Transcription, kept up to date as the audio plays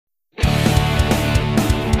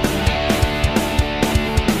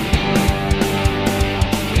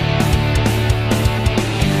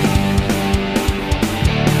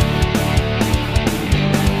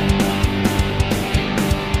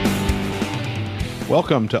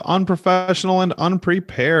Welcome to Unprofessional and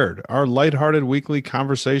Unprepared, our lighthearted weekly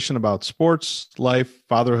conversation about sports, life,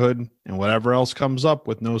 fatherhood, and whatever else comes up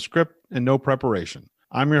with no script and no preparation.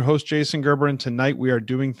 I'm your host, Jason Gerber, and tonight we are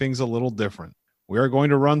doing things a little different. We are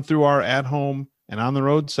going to run through our at-home and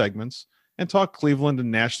on-the-road segments and talk Cleveland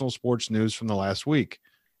and national sports news from the last week.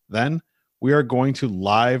 Then we are going to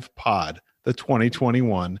live pod the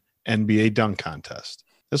 2021 NBA Dunk Contest.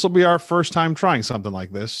 This will be our first time trying something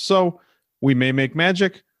like this, so we may make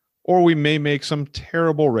magic or we may make some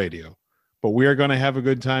terrible radio, but we are going to have a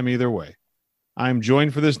good time either way. I'm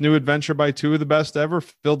joined for this new adventure by two of the best ever.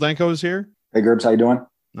 Phil Denko is here. Hey, Gerbs, how you doing?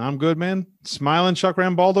 I'm good, man. Smiling Chuck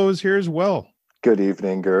Rambaldo is here as well. Good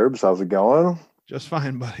evening, Gerbs. How's it going? Just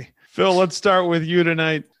fine, buddy. Phil, let's start with you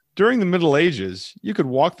tonight. During the Middle Ages, you could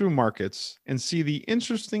walk through markets and see the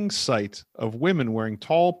interesting sight of women wearing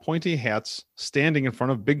tall, pointy hats standing in front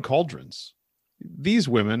of big cauldrons. These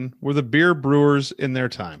women were the beer brewers in their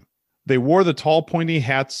time. They wore the tall, pointy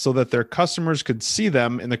hats so that their customers could see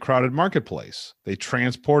them in the crowded marketplace. They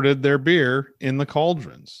transported their beer in the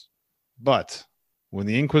cauldrons. But when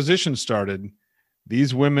the Inquisition started,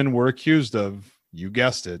 these women were accused of, you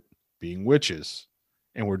guessed it, being witches,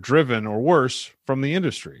 and were driven, or worse, from the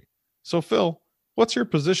industry. So, Phil, what's your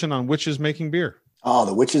position on witches making beer? Oh,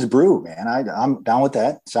 the witch's brew, man. I'm down with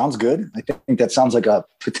that. Sounds good. I think that sounds like a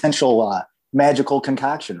potential magical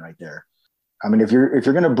concoction right there. I mean, if you're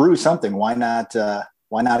going to brew something, why not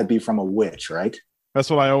it be from a witch, right? That's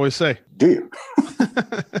what I always say. Do you?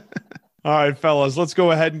 All right, fellas, let's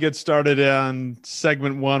go ahead and get started on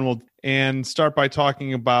segment one. And start by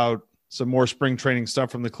talking about some more spring training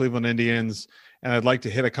stuff from the Cleveland Indians. And I'd like to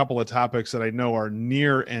hit a couple of topics that I know are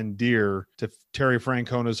near and dear to Terry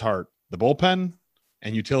Francona's heart: the bullpen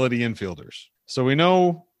and utility infielders. So we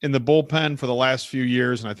know in the bullpen for the last few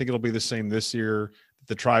years, and I think it'll be the same this year, that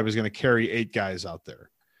the Tribe is going to carry 8 guys out there.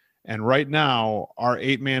 And right now, our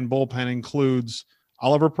 8-man bullpen includes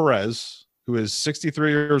Oliver Perez, who is 63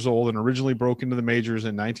 years old and originally broke into the majors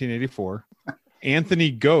in 1984.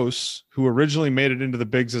 Anthony Gose, who originally made it into the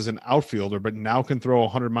bigs as an outfielder, but now can throw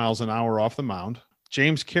 100 miles an hour off the mound.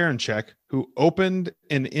 James Karinchak, who opened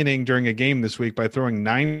an inning during a game this week by throwing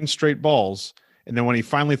 9 straight balls. And then when he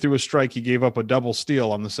finally threw a strike, he gave up a double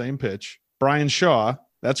steal on the same pitch. Brian Shaw,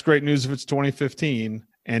 that's great news if it's 2015.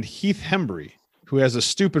 And Heath Hembree, who has a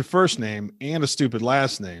stupid first name and a stupid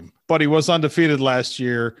last name, but he was undefeated last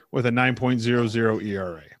year with a 9.00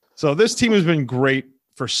 ERA. So this team has been great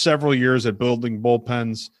for several years at building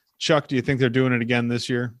bullpens. Chuck, do you think they're doing it again this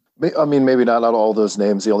year? I mean, maybe not all those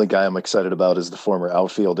names. The only guy I'm excited about is the former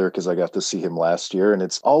outfielder, because I got to see him last year, and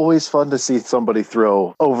it's always fun to see somebody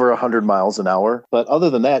throw over 100 miles an hour. But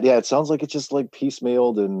other than that, yeah, it sounds like it's just like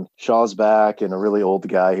piecemealed, and Shaw's back and a really old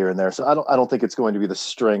guy here and there. So I don't think it's going to be the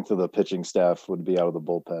strength of the pitching staff would be out of the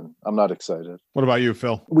bullpen. I'm not excited. What about you,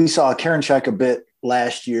 Phil? We saw Karinchak a bit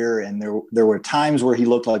last year, and there were times where he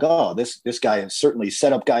looked like, oh, this guy is certainly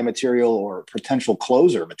setup guy material or potential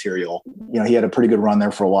closer material. You know, he had a pretty good run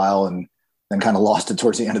there for a while and then kind of lost it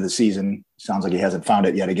towards the end of the season. Sounds like he hasn't found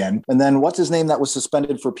it yet again. And then what's his name that was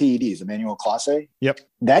suspended for PEDs? Emmanuel Clase? Yep.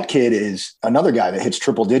 That kid is another guy that hits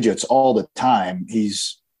triple digits all the time.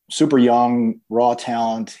 He's super young, raw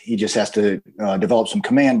talent. He just has to develop some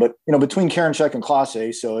command. But, you know, between Karinchak and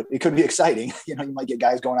Clase, so it could be exciting. You know, you might get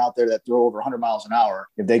guys going out there that throw over 100 miles an hour.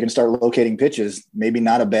 If they can start locating pitches, maybe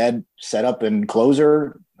not a bad setup and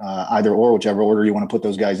closer, either or, whichever order you want to put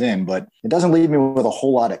those guys in. But it doesn't leave me with a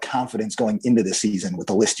whole lot of confidence going into the season with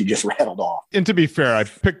the list you just rattled off. And to be fair, I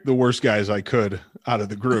picked the worst guys I could out of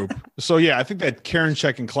the group. So, yeah, I think that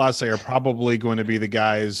Karinchak and Clase are probably going to be the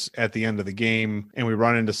guys at the end of the game. And we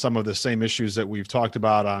run into some of the same issues that we've talked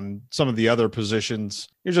about on some of the other positions.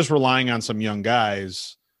 You're just relying on some young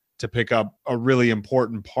guys to pick up a really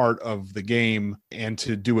important part of the game and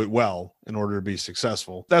to do it well in order to be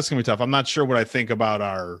successful. That's going to be tough. I'm not sure what I think about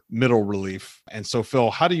our middle relief. And so,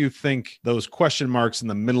 Phil, how do you think those question marks in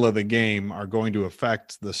the middle of the game are going to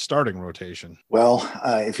affect the starting rotation? Well,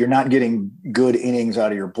 if you're not getting good innings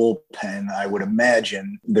out of your bullpen, I would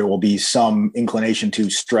imagine there will be some inclination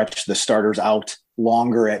to stretch the starters out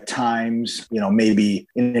longer at times, you know, maybe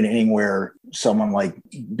in an inning where someone like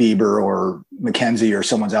Bieber or McKenzie or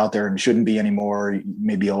someone's out there and shouldn't be anymore,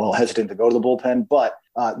 maybe a little hesitant to go to the bullpen. But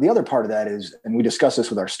the other part of that is, and we discussed this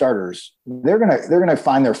with our starters, they're gonna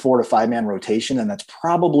find their 4 to 5 man rotation, and that's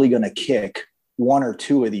probably going to kick one or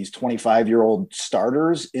two of these 25-year-old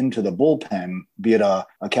starters into the bullpen, be it a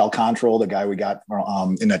Cal Contrail, the guy we got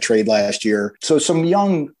in a trade last year. So some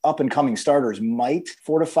young up-and-coming starters might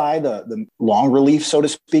fortify the long relief, so to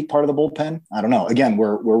speak, part of the bullpen. I don't know. Again,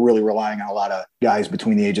 we're really relying on a lot of guys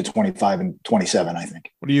between the age of 25 and 27, I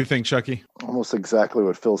think. What do you think, Chucky? Almost exactly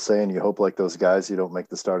what Phil's saying. You hope like those guys you don't make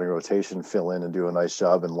the starting rotation fill in and do a nice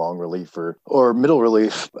job in long relief or middle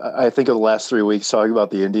relief. I think of the last 3 weeks talking about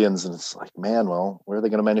the Indians, and it's like, man, well, where are they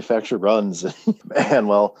going to manufacture runs? Man,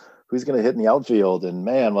 well, who's going to hit in the outfield? And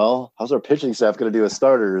man, well, how's our pitching staff going to do as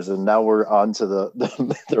starters? And now we're on to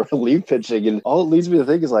the relief pitching. And all it leads me to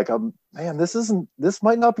think is like, man, this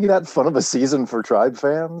might not be that fun of a season for Tribe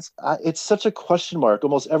fans. It's such a question mark.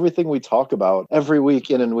 Almost everything we talk about every week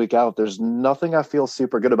in and week out, there's nothing I feel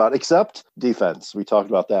super good about except defense. We talked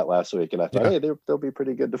about that last week, and I thought, hey, they'll be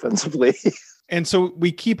pretty good defensively. And so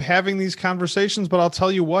we keep having these conversations, but I'll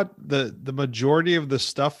tell you what, the majority of the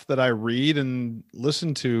stuff that I read and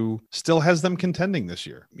listen to still has them contending this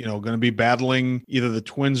year. Going to be battling either the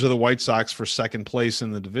Twins or the White Sox for second place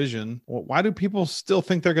in the division. Well, why do people still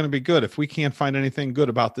think they're going to be good if we can't find anything good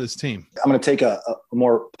about this team? I'm going to take a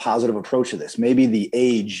more positive approach to this. Maybe the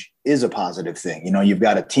age is a positive thing. You've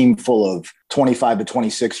got a team full of 25 to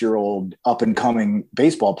 26-year-old up-and-coming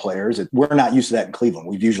baseball players. We're not used to that in Cleveland.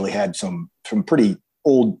 We've usually had some pretty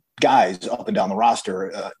old guys up and down the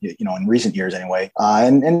roster, in recent years anyway.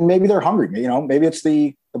 And maybe they're hungry. Maybe it's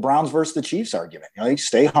the Browns versus the Chiefs argument.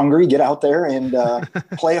 Stay hungry, get out there and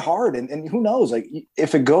play hard. And who knows, like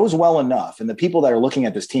if it goes well enough, and the people that are looking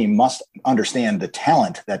at this team must understand the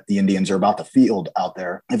talent that the Indians are about to field out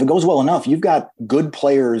there. If it goes well enough, you've got good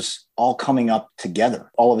players all coming up together.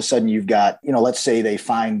 All of a sudden you've got, let's say they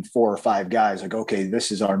find 4 or 5 guys like, okay,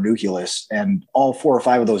 this is our nucleus. And all 4 or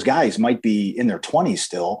 5 of those guys might be in their 20s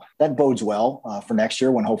still. That bodes well for next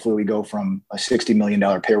year when hopefully we go from a $60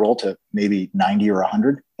 million payroll to maybe 90 or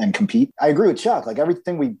 100 and compete. I agree with Chuck. Like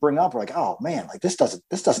everything we bring up, we're like, oh man, like this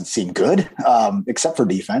doesn't seem good, except for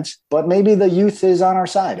defense. But maybe the youth is on our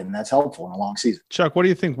side, and that's helpful in a long season. Chuck, what do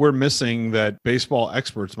you think we're missing that baseball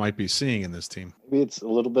experts might be seeing in this team? Maybe it's a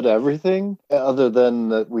little bit of everything, other than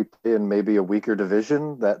that we play in maybe a weaker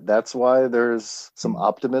division. That's why there's some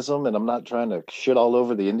optimism, and I'm not trying to shit all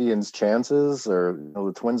over the Indians' chances. Or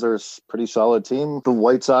the Twins are a pretty solid team. The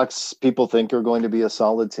White Sox people think are going to be a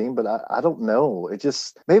solid team, but I don't know.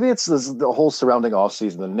 Maybe it's the whole surrounding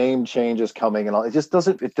offseason, the name change is coming and all.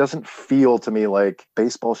 It doesn't feel to me like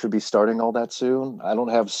baseball should be starting all that soon. I don't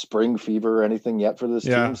have spring fever or anything yet for this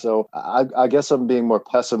team. So I guess I'm being more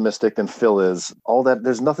pessimistic than Phil is. All that,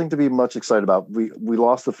 there's nothing to be much excited about. We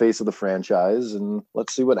lost the face of the franchise, and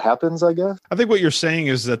let's see what happens, I guess. I think what you're saying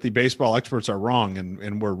is that the baseball experts are wrong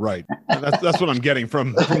and we're right. That's what I'm getting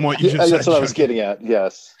from what you just said. That's what I was getting at.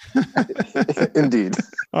 Yes, indeed.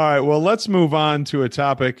 All right, well, let's move on to a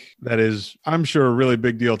topic that is, I'm sure, a really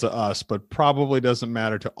big deal to us, but probably doesn't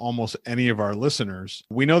matter to almost any of our listeners.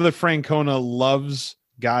 We know that Francona loves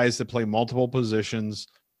guys that play multiple positions,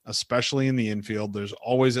 especially in the infield. There's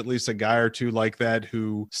always at least a guy or two like that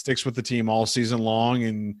who sticks with the team all season long,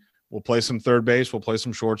 and we'll play some third base, we'll play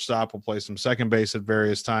some shortstop, we'll play some second base at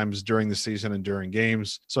various times during the season and during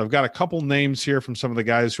games. So I've got a couple names here from some of the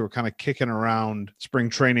guys who are kind of kicking around spring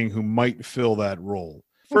training who might fill that role.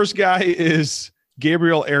 First guy is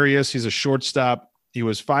Gabriel Arias. He's a shortstop. He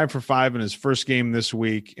was 5 for 5 in his first game this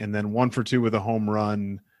week, and then 1 for 2 with a home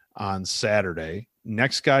run on Saturday.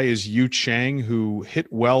 Next guy is Yu Chang, who hit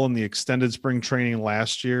well in the extended spring training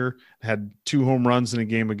last year, had 2 home runs in a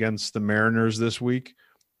game against the Mariners this week.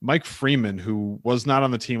 Mike Freeman, who was not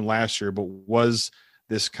on the team last year, but was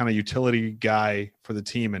this kind of utility guy for the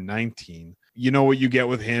team in 19. You know what you get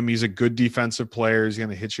with him. He's a good defensive player. He's going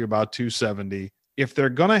to hit you about 270. If they're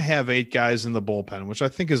going to have 8 guys in the bullpen, which I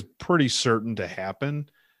think is pretty certain to happen,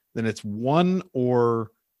 then it's 1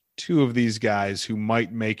 or 2 of these guys who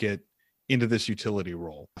might make it into this utility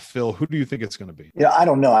role. Phil, who do you think it's going to be? Yeah, I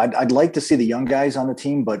don't know. I'd like to see the young guys on the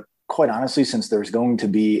team, but quite honestly, since there's going to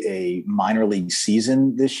be a minor league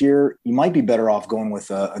season this year, you might be better off going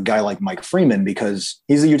with a guy like Mike Freeman, because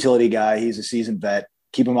he's a utility guy. He's a seasoned vet.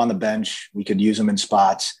 Keep him on the bench. We could use him in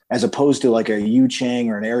spots, as opposed to like a Yu Chang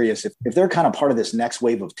or an Arias. If they're kind of part of this next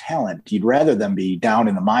wave of talent, you'd rather them be down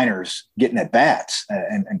in the minors getting at bats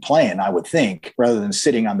and playing, I would think, rather than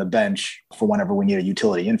sitting on the bench for whenever we need a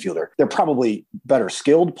utility infielder. They're probably better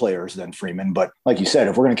skilled players than Freeman. But like you said,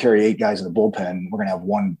 if we're going to carry 8 guys in the bullpen, we're going to have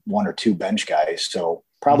one or two bench guys. So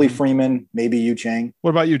Probably Freeman, maybe Yu Chang.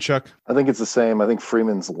 What about you, Chuck? I think it's the same. I think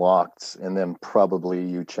Freeman's locked, and then probably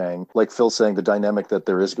Yu Chang. Like Phil saying, the dynamic that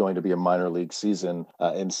there is going to be a minor league season,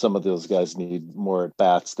 and some of those guys need more at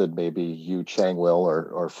bats than maybe Yu Chang will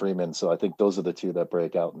or Freeman. So I think those are the two that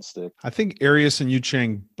break out and stick. I think Arias and Yu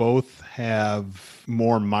Chang both have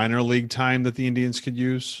more minor league time that the Indians could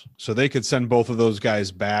use. So they could send both of those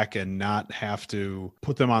guys back and not have to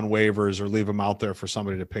put them on waivers or leave them out there for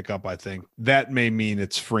somebody to pick up. I think that may mean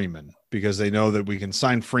it's Freeman, because they know that we can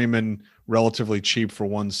sign Freeman relatively cheap for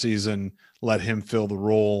one season, let him fill the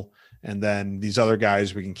role. And then these other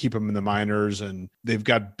guys, we can keep them in the minors, and they've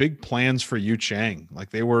got big plans for Yu Chang. Like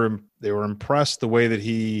they were impressed the way that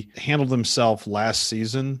he handled himself last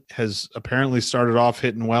season. Has apparently started off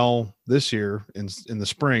hitting well this year in the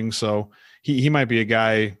spring. So he might be a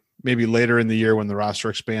guy maybe later in the year when the roster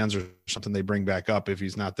expands or something they bring back up if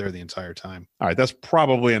he's not there the entire time. All right, that's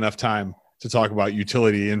probably enough time to talk about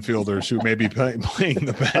utility infielders who may be playing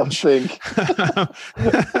the bench.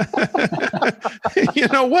 You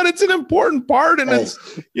know what? It's an important part, and it's,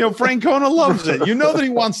 Francona loves it. You know that he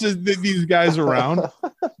wants these guys around.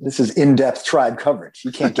 This is in-depth Tribe coverage.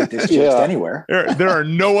 You can't get this just anywhere. There are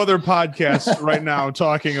no other podcasts right now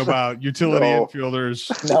talking about utility infielders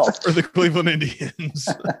for the Cleveland Indians.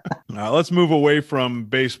 Let's move away from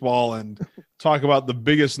baseball and talk about the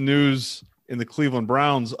biggest news in the Cleveland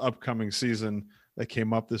Browns upcoming season that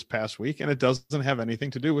came up this past week, and it doesn't have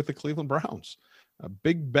anything to do with the Cleveland Browns.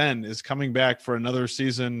 Big Ben is coming back for another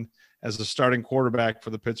season as the starting quarterback for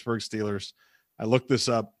the Pittsburgh Steelers. I looked this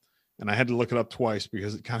up, and I had to look it up twice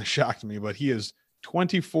because it kind of shocked me, but he is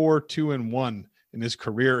 24-2-1 in his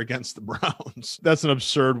career against the Browns. That's an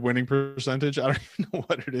absurd winning percentage. I don't even know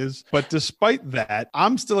what it is. But despite that,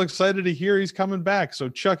 I'm still excited to hear he's coming back. So,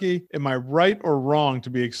 Chucky, am I right or wrong to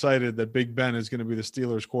be excited that Big Ben is going to be the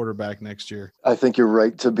Steelers quarterback next year? I think you're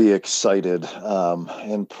right to be excited,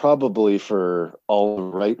 and probably for all the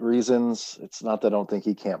right reasons. It's not that I don't think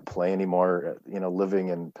he can't play anymore. Living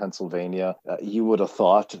in Pennsylvania, you would have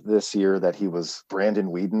thought this year that he was Brandon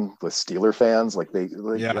Weeden with Steeler fans,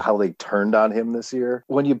 how they turned on him this year.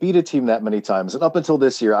 When you beat a team that many times, and up until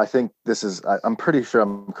this year, I think I'm pretty sure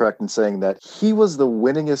I'm correct in saying that he was the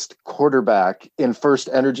winningest quarterback in First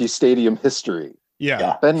Energy Stadium history.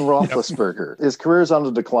 Yeah. Ben Roethlisberger. His career is on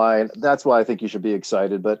the decline. That's why I think you should be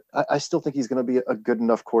excited. But I still think he's going to be a good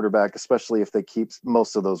enough quarterback, especially if they keep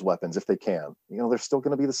most of those weapons, if they can. They're still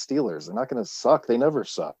going to be the Steelers. They're not going to suck. They never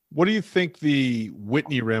suck. What do you think the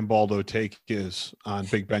Whitney Rambaldo take is on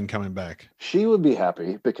Big Ben coming back? She would be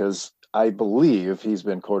happy because I believe he's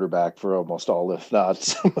been quarterback for almost all, if not,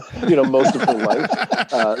 most of her life.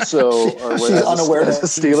 She's unaware that a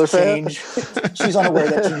Steeler fan. She's unaware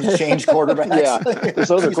that she's changed quarterbacks. Yeah,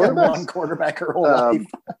 there's other quarterbacks. One quarterback her whole life.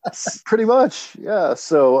 Pretty much, yeah.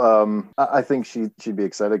 So I think she'd be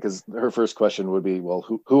excited because her first question would be, well,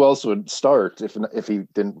 who else would start if he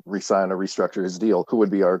didn't resign or restructure his deal? Who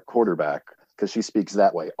would be our quarterback? Because she speaks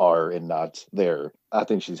that way, are and not there. I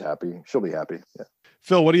think she's happy. She'll be happy. Yeah.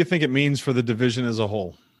 Phil, what do you think it means for the division as a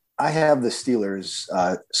whole? I have the Steelers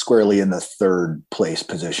squarely in the third place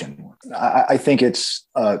position. I think it's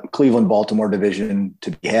a Cleveland-Baltimore division to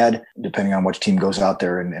be had, depending on which team goes out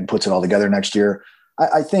there and puts it all together next year.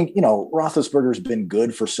 I think, Roethlisberger's been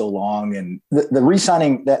good for so long, and the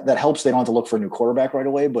re-signing that helps. They don't have to look for a new quarterback right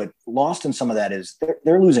away, but lost in some of that is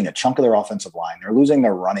they're losing a chunk of their offensive line. They're losing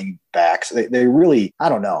their running backs. They really, I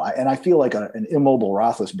don't know. And I feel like an immobile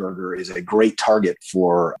Roethlisberger is a great target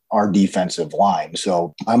for our defensive line.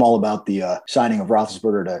 So I'm all about the signing of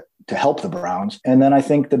Roethlisberger to help the Browns. And then I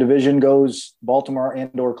think the division goes Baltimore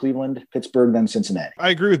and or Cleveland, Pittsburgh, then Cincinnati.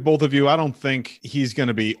 I agree with both of you. I don't think he's going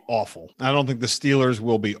to be awful. I don't think the Steelers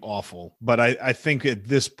will be awful, but I think at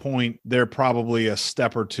this point, they're probably a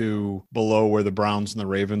step or two below where the Browns and the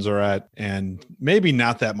Ravens are at, and maybe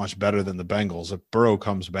not that much better than the Bengals. If Burrow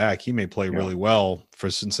comes back, he may play really well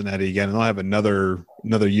for Cincinnati again, and they'll have another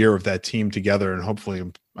year of that team together, and hopefully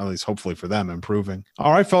for them, improving.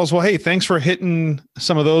 All right, fellas. Well, hey, thanks for hitting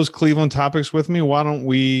some of those Cleveland topics with me. Why don't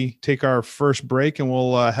we take our first break and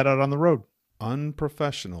we'll head out on the road.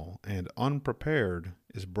 Unprofessional and Unprepared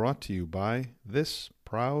is brought to you by this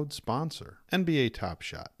proud sponsor. NBA Top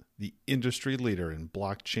Shot, the industry leader in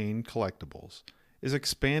blockchain collectibles, is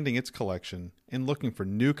expanding its collection and looking for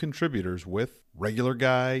new contributors with Regular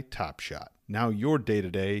Guy Top Shot. Now your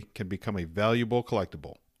day-to-day can become a valuable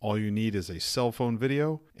collectible. All you need is a cell phone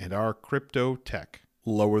video and our crypto tech.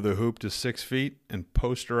 Lower the hoop to 6 feet and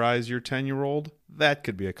posterize your 10-year-old? That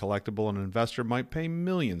could be a collectible an investor might pay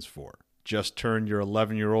millions for. Just turn your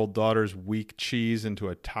 11-year-old daughter's weak cheese into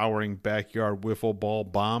a towering backyard wiffle ball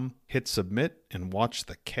bomb? Hit submit and watch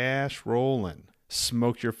the cash roll in.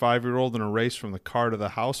 Smoked your 5-year-old in a race from the car to the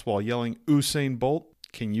house while yelling Usain Bolt?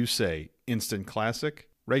 Can you say instant classic?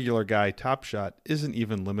 Regular Guy Top Shot isn't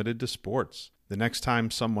even limited to sports. The next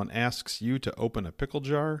time someone asks you to open a pickle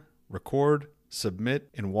jar, record, submit,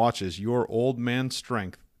 and watch as your old man's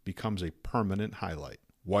strength becomes a permanent highlight.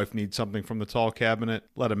 Wife needs something from the tall cabinet?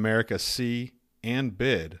 Let America see and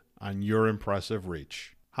bid on your impressive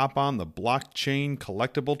reach. Hop on the blockchain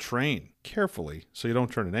collectible train carefully so you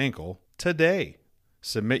don't turn an ankle today.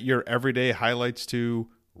 Submit your everyday highlights to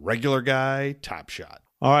Regular Guy Top Shot.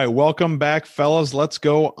 All right, welcome back, fellas. Let's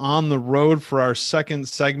go on the road for our second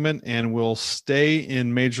segment, and we'll stay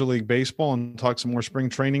in Major League Baseball and talk some more spring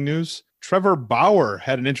training news. Trevor Bauer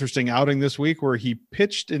had an interesting outing this week where he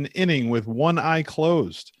pitched an inning with one eye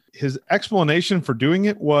closed. His explanation for doing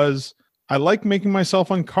it was, I like making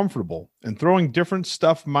myself uncomfortable and throwing different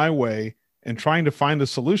stuff my way and trying to find a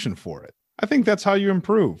solution for it. I think that's how you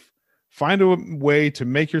improve. Find a way to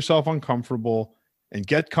make yourself uncomfortable and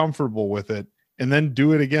get comfortable with it, and then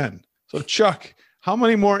do it again. So, Chuck, how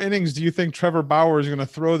many more innings do you think Trevor Bauer is going to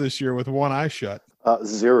throw this year with one eye shut?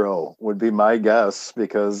 0 would be my guess,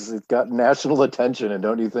 because it got national attention. And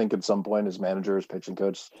don't you think at some point his manager, his pitching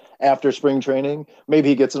coach, after spring training, maybe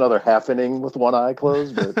he gets another half inning with one eye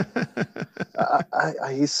closed? But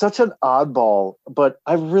he's such an oddball, but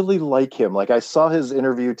I really like him. Like, I saw his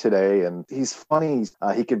interview today and he's funny.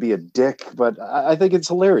 He could be a dick, but I think it's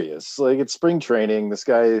hilarious. Like, it's spring training. This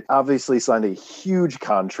guy obviously signed a huge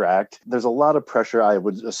contract. There's a lot of pressure, I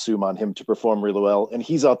would assume, on him to perform really well. And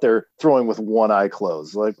he's out there throwing with one eye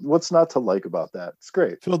closed. Like, what's not to like about that? It's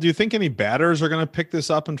great. Phil, do you think any batters are going to pick this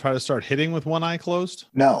up and try to start hitting with one eye closed?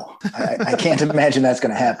 No, I can't imagine that's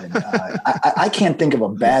going to happen. I can't think of a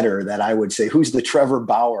batter that I would say, who's the Trevor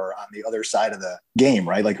Bauer on the other side of the game,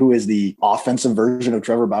 right? Like, who is the offensive version of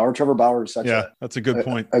Trevor Bauer? Trevor Bauer is that's a good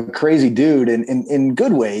point. A crazy dude, and in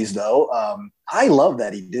good ways, though. I love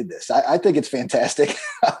that he did this. I think it's fantastic.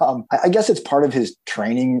 I guess it's part of his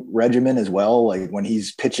training regimen as well. Like, when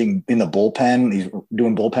he's pitching in the bullpen, he's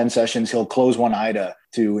doing bullpen sessions, he'll close one eye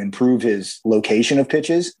to improve his location of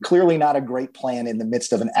pitches. Clearly not a great plan in the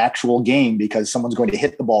midst of an actual game, because someone's going to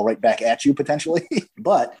hit the ball right back at you potentially.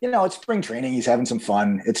 But, it's spring training. He's having some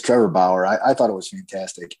fun. It's Trevor Bauer. I thought it was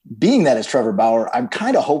fantastic. Being that it's Trevor Bauer, I'm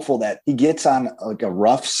kind of hopeful that he gets on like a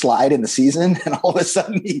rough slide in the season and all of a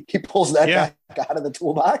sudden he pulls that guy out of the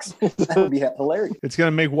toolbox. That would be hilarious. It's going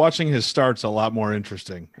to make watching his starts a lot more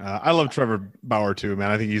interesting. I love Trevor Bauer too,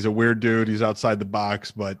 man. I think he's a weird dude. He's outside the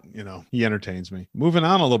box, but he entertains me. Moving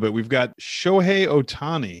on a little bit, we've got Shohei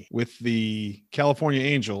Ohtani with the California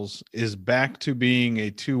Angels is back to being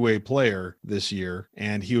a two-way player this year,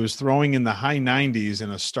 and he was throwing in the high 90s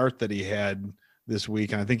in a start that he had this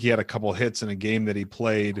week, and I think he had a couple hits in a game that he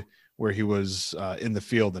played where he was in the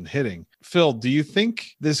field and hitting. Phil, do you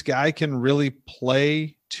think this guy can really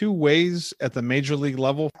play two ways at the major league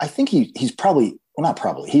level? I think he's probably, well, not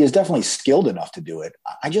probably, he is definitely skilled enough to do it.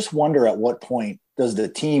 I just wonder at what point does the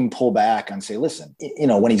team pull back and say, listen,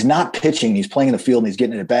 when he's not pitching, he's playing in the field and he's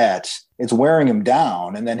getting at bats, it's wearing him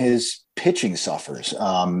down, and then his pitching suffers.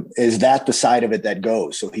 Is that the side of it that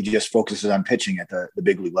goes? So he just focuses on pitching at the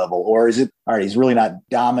big league level? Or is it, all right, he's really not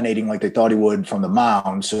dominating like they thought he would from the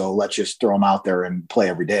mound, so let's just throw him out there and play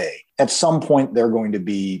every day? At some point, they're going to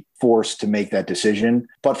be forced to make that decision.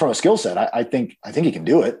 But from a skill set, I think he can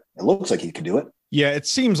do it. It looks like he can do it. Yeah, it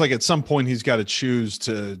seems like at some point he's got to choose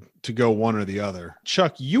to go one or the other.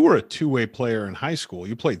 Chuck, you were a two-way player in high school.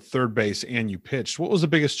 You played third base and you pitched. What was the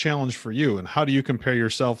biggest challenge for you, and how do you compare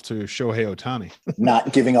yourself to Shohei Ohtani?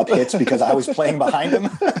 Not giving up hits because I was playing behind him.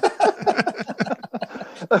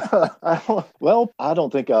 Well, I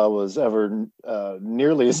don't think I was ever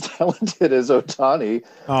nearly as talented as Ohtani.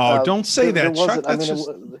 Oh, don't say that,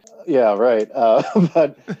 Chuck. Yeah, right.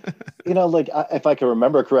 But if I can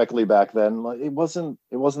remember correctly back then, it wasn't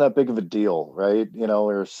that big of a deal, right?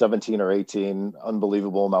 Or 17 or 18,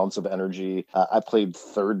 unbelievable amounts of energy. I played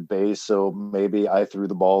third base, so maybe I threw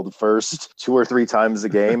the ball the first 2 or 3 times a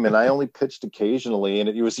game, and I only pitched occasionally, and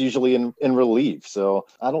it was usually in relief. So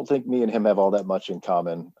I don't think me and him have all that much in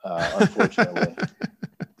common, unfortunately.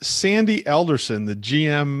 Sandy Alderson, the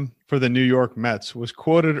GM for the New York Mets, was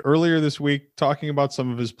quoted earlier this week talking about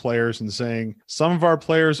some of his players and saying, some of our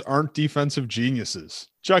players aren't defensive geniuses.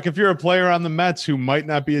 Chuck, if you're a player on the Mets who might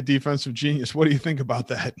not be a defensive genius, what do you think about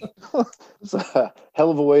that? It's a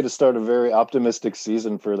hell of a way to start a very optimistic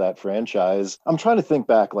season for that franchise. I'm trying to think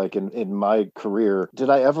back, like in my career,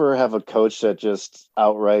 did I ever have a coach that just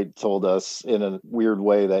outright told us in a weird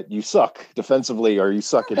way that you suck defensively, or you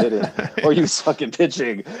suck at hitting, or you suck at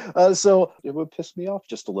pitching? So it would piss me off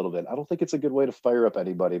just a little bit. I don't think it's a good way to fire up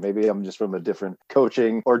anybody. Maybe I'm just from a different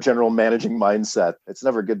coaching or general managing mindset. It's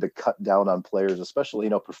never good to cut down on players,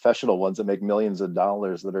 especially, professional ones that make millions of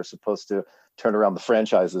dollars that are supposed to turn around the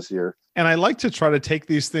franchise this year. And I like to try to take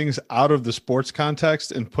these things out of the sports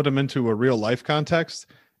context and put them into a real life context.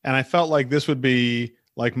 And I felt like this would be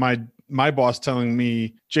like my boss telling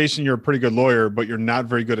me, Jason, you're a pretty good lawyer, but you're not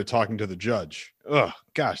very good at talking to the judge. Oh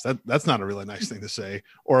gosh, that's not a really nice thing to say.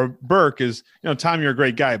 Or Burke is, Tom, you're a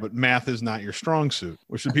great guy, but math is not your strong suit,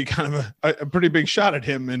 which would be kind of a pretty big shot at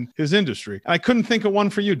him in his industry. And I couldn't think of one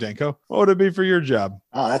for you, Danko. What would it be for your job?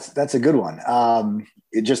 Oh, that's a good one.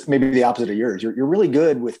 It just maybe the opposite of yours. You're really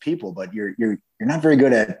good with people, but you're not very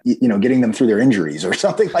good at getting them through their injuries or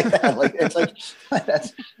something like that. Like it's like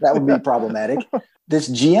that would be problematic. This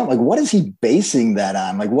GM, like, what is he basing that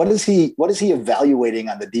on? Like, what is he evaluating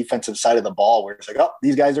on the defensive side of the ball where it's like, oh,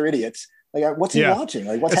 these guys are idiots. Like, what's he watching?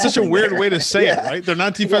 Like, what's It's such a weird there? way to say it, right? They're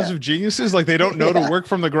not defensive geniuses. Like, they don't know to work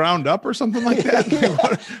from the ground up or something like that.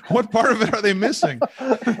 Like, what part of it are they missing?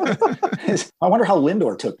 I wonder how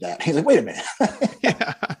Lindor took that. He's like, wait a minute.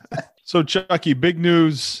 Yeah. So, Chucky, big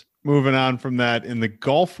news moving on from that in the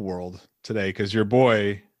golf world today, because your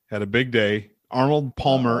boy had a big day. Arnold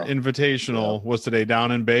Palmer Invitational was today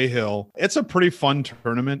down in Bay Hill. It's a pretty fun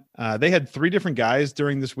tournament. They had 3 different guys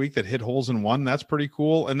during this week that hit holes in one. That's pretty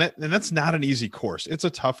cool. And that's not an easy course. It's a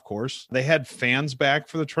tough course. They had fans back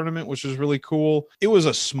for the tournament, which was really cool. It was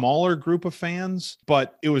a smaller group of fans,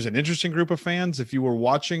 but it was an interesting group of fans. If you were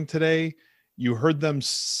watching today, you heard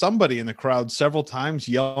somebody in the crowd several times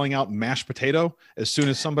yelling out mashed potato as soon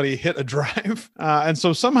as somebody hit a drive. And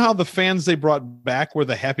so somehow the fans they brought back were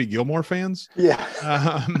the Happy Gilmore fans.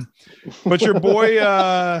 Yeah. But your boy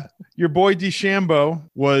DeChambeau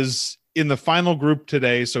was in the final group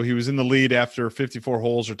today. So he was in the lead after 54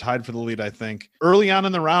 holes, or tied for the lead, I think. Early on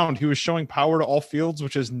in the round, he was showing power to all fields,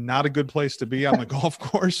 which is not a good place to be on the golf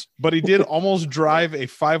course. But he did almost drive a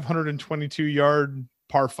 522-yard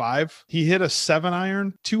par 5. He hit a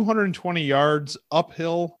 7-iron, 220 yards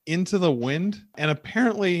uphill into the wind. And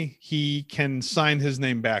apparently he can sign his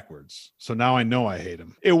name backwards. So now I know I hate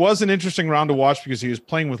him. It was an interesting round to watch because he was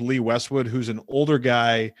playing with Lee Westwood, who's an older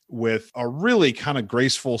guy with a really kind of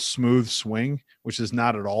graceful, smooth swing, which is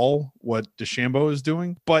not at all what DeChambeau is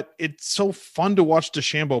doing. But it's so fun to watch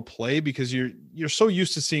DeChambeau play because you're so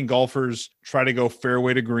used to seeing golfers try to go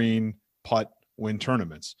fairway to green, putt, win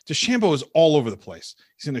tournaments. DeChambeau is all over the place.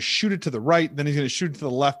 He's going to shoot it to the right, then he's going to shoot it to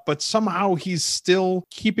the left, but somehow he's still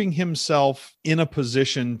keeping himself in a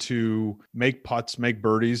position to make putts, make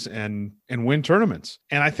birdies, and win tournaments.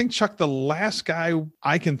 And I think, Chuck, the last guy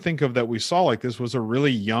I can think of that we saw like this was a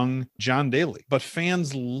really young John Daly. But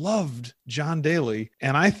fans loved John Daly,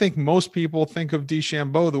 and I think most people think of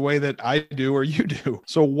DeChambeau the way that I do or you do.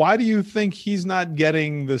 So why do you think he's not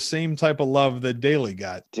getting the same type of love that Daly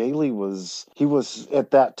got? Daly was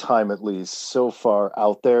at that time, at least, so far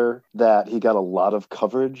out there that he got a lot of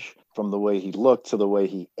coverage, from the way he looked to the way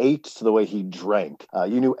he ate to the way he drank.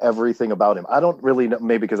 You knew everything about him. I don't really know,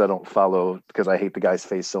 maybe because I don't follow, because I hate the guy's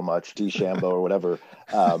face so much, DeChambeau or whatever.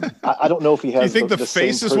 I don't know if he has. Do you think the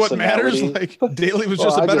face is what matters? Like Daly was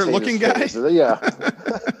just a better looking guy? Yeah.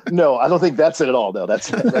 No, I don't think that's it at all. No,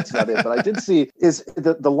 that's not it. But I did see, is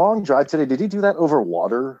the long drive today, did he do that over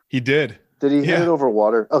water? He did. Did he hit it over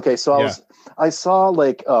water? Okay, so I saw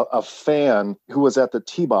like a fan who was at the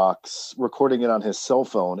tee box recording it on his cell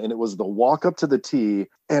phone, and it was the walk up to the tee.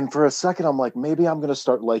 And for a second, I'm like, maybe I'm going to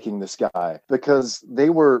start liking this guy, because they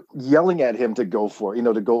were yelling at him to go for it,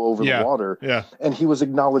 to go over the water. Yeah. And he was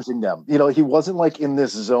acknowledging them. He wasn't like in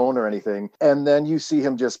this zone or anything. And then you see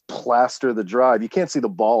him just plaster the drive. You can't see the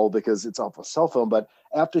ball because it's off a cell phone, but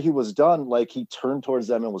after he was done, like, he turned towards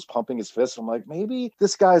them and was pumping his fist. I'm like, maybe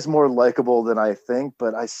this guy's more likable than I think,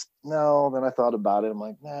 but then I thought about it. I'm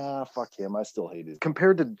like, nah, fuck him. I still hate it.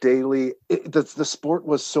 Compared to Daly, the sport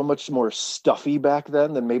was so much more stuffy back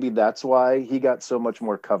then, and maybe that's why he got so much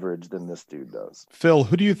more coverage than this dude does. Phil,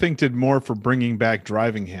 who do you think did more for bringing back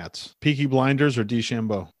driving hats? Peaky Blinders or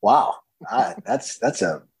DeChambeau? Wow. That's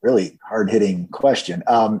a really hard-hitting question.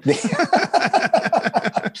 I'm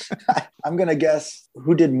going to guess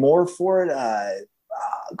who did more for it.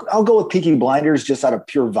 I'll go with Peaky Blinders just out of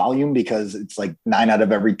pure volume because it's like 9 out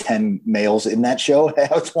of every 10 males in that show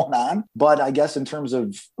have one on. But I guess in terms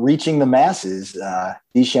of reaching the masses,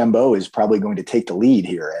 DeChambeau is probably going to take the lead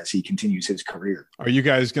here as he continues his career. Are you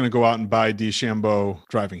guys going to go out and buy DeChambeau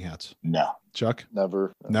driving hats? No. Chuck?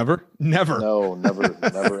 Never. No, ever.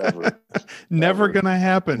 Never gonna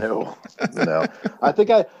happen. No. I think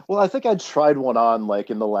I tried one on like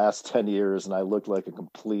in the last 10 years and I looked like a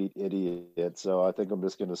complete idiot. So I think I'm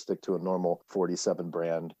just gonna stick to a normal 47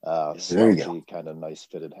 brand, slouchy kind of nice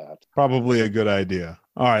fitted hat. Probably a good idea.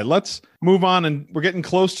 All right, let's move on, and we're getting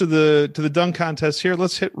close to the dunk contest here.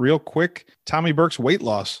 Let's hit real quick Tommy Burke's weight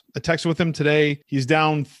loss. I texted with him today. He's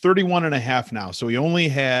down 31.5 now. So he only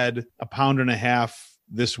had a pound and a half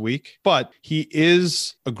this week, but he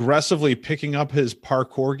is aggressively picking up his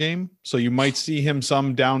parkour game. So you might see him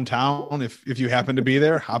some downtown if you happen to be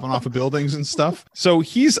there, hopping off of buildings and stuff. So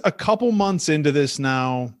he's a couple months into this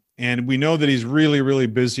now, and we know that he's really, really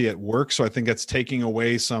busy at work. So I think that's taking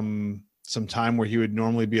away some time where he would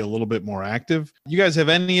normally be a little bit more active. You guys have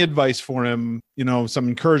any advice for him, some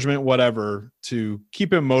encouragement, whatever, to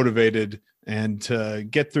keep him motivated and to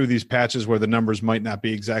get through these patches where the numbers might not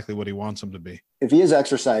be exactly what he wants them to be? If he is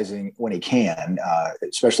exercising when he can,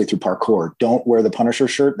 especially through parkour, don't wear the Punisher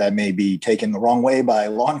shirt. That may be taken the wrong way by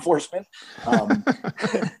law enforcement.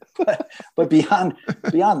 But beyond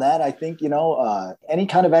that, I think, any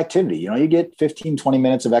kind of activity, you get 15, 20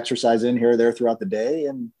 minutes of exercise in here or there throughout the day.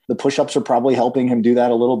 And the push-ups are probably helping him do that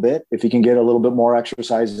a little bit. If he can get a little bit more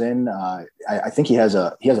exercise in, I think he has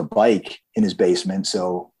a bike in his basement.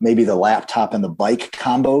 So maybe the laptop and the bike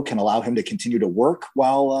combo can allow him to continue to work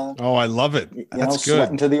while, I love it. That's good.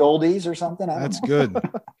 Sweating to the oldies or something. That's good.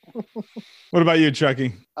 What about you,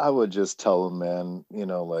 Chucky? I would just tell him, man,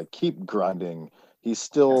 keep grinding. It's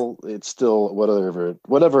still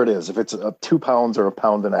whatever it is. If it's 2 pounds or a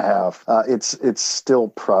pound and a half, it's still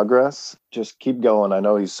progress. Just keep going. I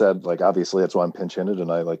know he said, obviously that's why I'm pinch hitted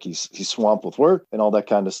and he's swamped with work and all that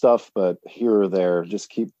kind of stuff, but here or there, just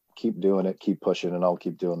keep doing it, keep pushing, and I'll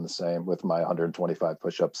keep doing the same with my 125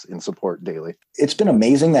 push-ups in support daily. It's been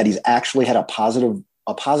amazing that he's actually had a positive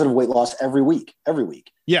weight loss every week.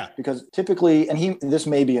 Yeah. Because typically, and this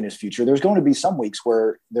may be in his future, there's going to be some weeks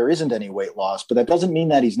where there isn't any weight loss, but that doesn't mean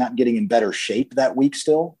that he's not getting in better shape that week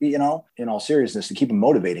still, in all seriousness, to keep him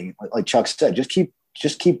motivating. Like Chuck said, just keep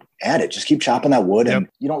at it. Just keep chopping that wood. Yep. And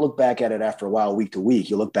you don't look back at it after a while, week to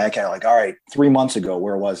week. You look back at it all right, 3 months ago,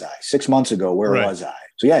 where was I? 6 months ago, where was I?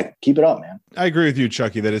 So yeah, keep it up, man. I agree with you,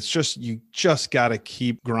 Chucky, that you just got to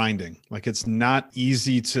keep grinding. It's not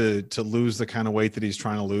easy to lose the kind of weight that he's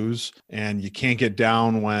trying to lose. And you can't get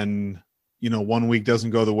down when, 1 week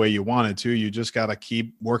doesn't go the way you want it to. You just got to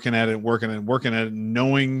keep working at it,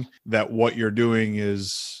 knowing that what you're doing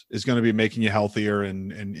is going to be making you healthier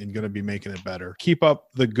and going to be making it better. Keep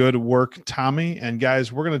up the good work, Tommy. And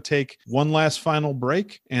guys, we're going to take one last final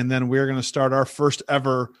break, and then we're going to start our first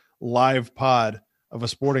ever live pod of a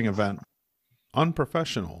sporting event.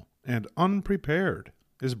 Unprofessional and Unprepared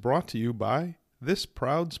is brought to you by this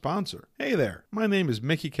proud sponsor. Hey there, my name is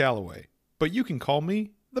Mickey Callaway, but you can call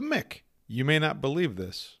me the Mick. You may not believe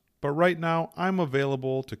this, but right now I'm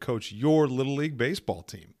available to coach your Little League baseball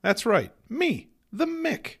team. That's right, me, the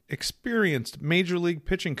Mick, experienced Major League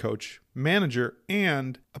pitching coach, manager,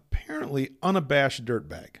 and apparently unabashed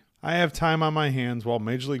dirtbag. I have time on my hands while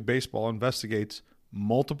Major League Baseball investigates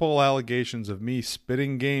multiple allegations of me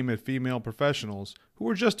spitting game at female professionals who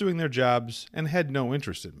were just doing their jobs and had no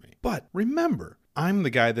interest in me. But remember, I'm the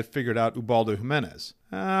guy that figured out Ubaldo Jimenez.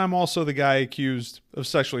 I'm also the guy accused of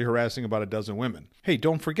sexually harassing about a dozen women. Hey,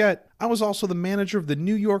 don't forget, I was also the manager of the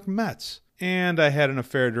New York Mets. And I had an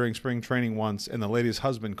affair during spring training once, and the lady's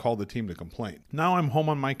husband called the team to complain. Now I'm home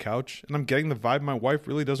on my couch, and I'm getting the vibe my wife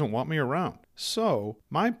really doesn't want me around. So,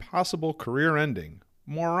 my possible career ending,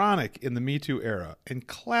 moronic in the Me Too era, and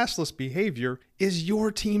classless behavior is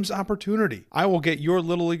your team's opportunity. I will get your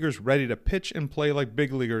Little Leaguers ready to pitch and play like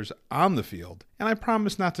big leaguers on the field, and I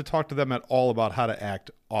promise not to talk to them at all about how to act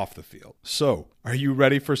off the field. So, are you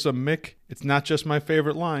ready for some Mick? It's not just my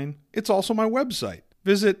favorite line, it's also my website.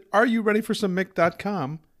 Visit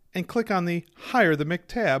areyoureadyforsomemick.com and click on the Hire the Mick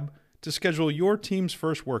tab to schedule your team's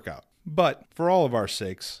first workout. But for all of our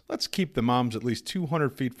sakes, let's keep the moms at least 200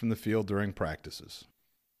 feet from the field during practices.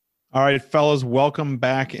 All right, fellas, welcome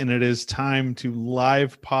back, and it is time to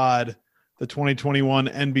live pod the 2021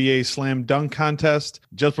 NBA Slam Dunk Contest.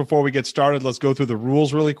 Just before we get started, let's go through the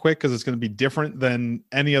rules really quick because it's going to be different than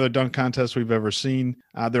any other dunk contest we've ever seen.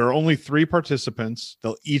 There are only 3 participants.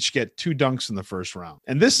 They'll each get 2 dunks in the first round.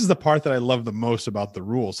 And this is the part that I love the most about the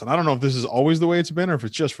rules. And I don't know if this is always the way it's been or if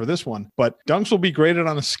it's just for this one, but dunks will be graded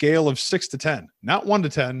on a scale of 6 to 10, not 1 to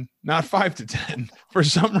 10, not 5 to 10. For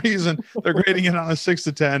some reason, they're grading it on a 6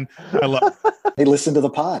 to 10. I love it. They listen to the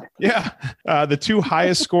pod. Yeah. The 2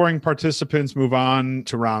 highest scoring participants move on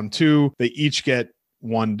to round 2. They each get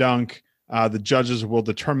 1 dunk. The judges will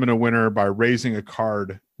determine a winner by raising a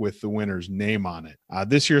card with the winner's name on it.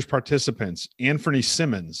 This year's participants, Anthony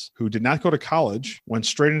Simmons, who did not go to college, went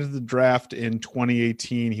straight into the draft in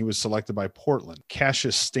 2018. He was selected by Portland.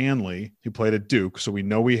 Cassius Stanley, who played at Duke, so we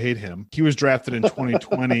know we hate him. He was drafted in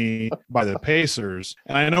 2020 by the Pacers.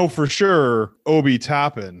 And I know for sure Obi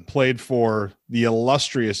Toppin played for the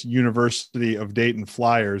illustrious University of Dayton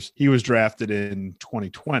Flyers. He was drafted in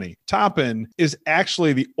 2020. Toppin is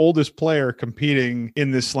actually the oldest player competing in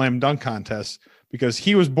this slam dunk contest because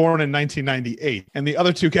he was born in 1998 and the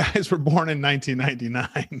other 2 guys were born in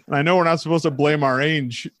 1999. And I know we're not supposed to blame our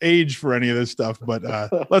age for any of this stuff, but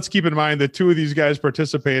let's keep in mind that 2 of these guys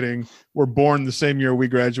participating were born the same year we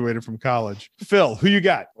graduated from college. Phil, who you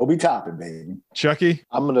got? Obi Toppin, baby. Chucky?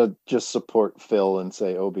 I'm going to just support Phil and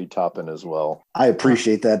say Obi Toppin as well. I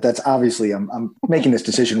appreciate that. That's obviously, I'm making this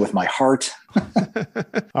decision with my heart.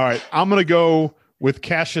 All right. I'm going to go with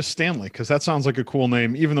Cassius Stanley, because that sounds like a cool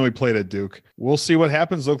name, even though he played at Duke. We'll see what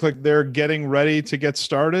happens. Looks like they're getting ready to get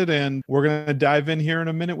started, and we're going to dive in here in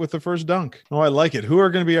a minute with the first dunk. Oh, I like it. Who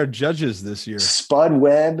are going to be our judges this year? Spud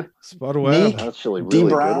Webb. Spud Webb. That's actually D.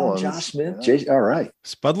 really Brown, good ones. Josh Smith. Yeah. All right.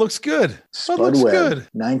 Spud looks good. Spud Spud looks Webb, good.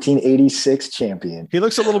 1986 champion. He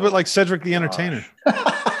looks a little bit like Cedric the Entertainer.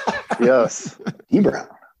 Yes. D. Brown.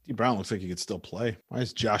 D. Brown looks like he could still play. Why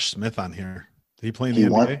is Josh Smith on here? Did he play in the He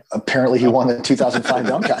NBA? won. Apparently, he won the 2005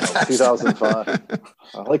 dunk contest. 2005.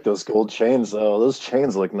 I like those gold chains, though. Those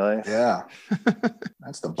chains look nice. Yeah.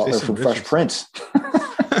 That's the butler Jason from Fresh Richardson. Prince.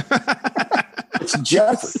 It's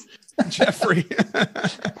Jeffrey. Jeffrey.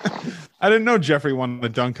 I didn't know Jeffrey won the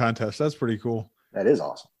dunk contest. That's pretty cool. That is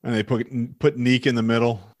awesome. And they put Neek in the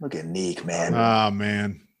middle. Look at Neek, man. Oh,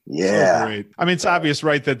 man. Yeah. So great. I mean, it's obvious,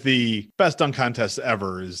 right, that the best dunk contest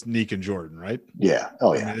ever is Neek and Jordan, right? Yeah.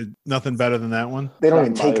 Oh, I yeah. mean, nothing better than that one. They don't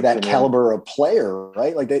In even my take that opinion. caliber of player,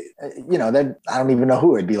 right? Like they, then I don't even know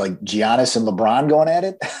who it'd be, like Giannis and LeBron going at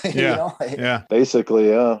it. Yeah. Yeah. Basically,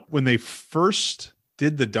 yeah. When they first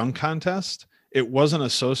did the dunk contest, it wasn't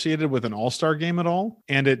associated with an all-star game at all.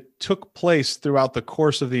 And it took place throughout the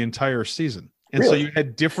course of the entire season. And so Really? you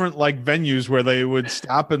had different like venues where they would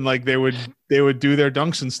stop and like they would do their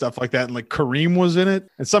dunks and stuff like that. And like Kareem was in it.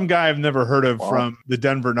 And some guy I've never heard of Wow. from the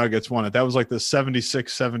Denver Nuggets won it. That was like the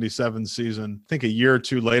 76-77 season. I think a year or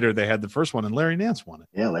 2 later they had the first one and Larry Nance won it.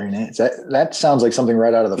 Yeah, Larry Nance. That sounds like something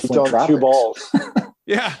right out of the He Flint dunked 2 Tropics. balls.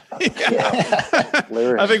 Yeah.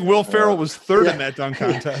 Larry- I think Will Ferrell was third Yeah. in that dunk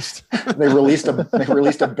contest. They released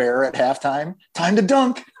a bear at halftime. Time to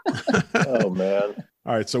dunk. Oh, man.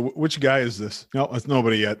 All right. So which guy is this? No, it's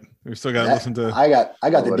nobody yet. We still got to listen to. I got the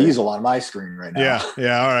Nobody. diesel on my screen right now. Yeah.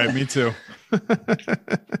 Yeah. All right. Me too.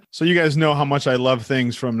 So you guys know how much I love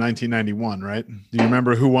things from 1991, right? Do you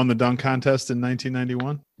remember who won the dunk contest in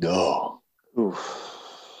 1991? Oh, Oof.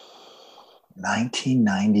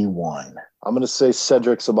 1991. I'm going to say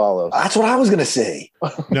Cedric Sabalos. That's what I was gonna say.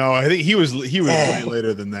 No, I think he was way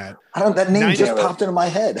later than that. That name just 90 popped into my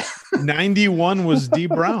head. 91 was D.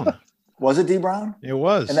 Brown. Was it D. Brown? It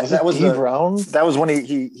was. And that was D. Brown? That was when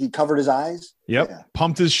he covered his eyes. Yep. Yeah.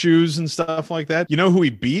 Pumped his shoes and stuff like that. You know who he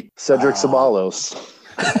beat? Cedric Wow.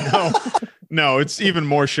 Sabalos. No, it's even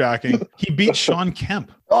more shocking. He beat Sean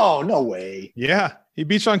Kemp. Oh, no way. Yeah, he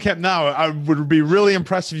beat Sean Kemp. Now, I would be really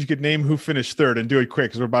impressed if you could name who finished third and do it quick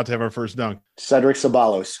because we're about to have our first dunk. Cedric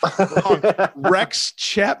Sabalos. Rex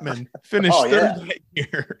Chapman finished Oh, yeah. third that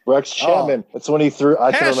year. Rex Chapman. That's when he threw.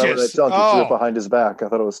 I can remember Cassius. that dunk. He threw Oh. it behind his back. I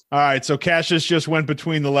thought it was. All right, so Cassius just went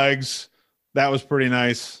between the legs. That was pretty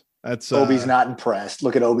nice. That's Obi's not impressed.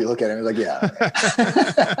 Look at Obi. Look at him. He's like, yeah.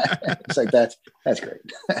 It's like that's great.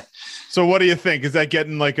 So what do you think? Is that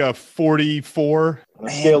getting like a 44? On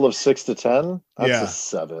a scale of 6 to 10, that's Yeah. a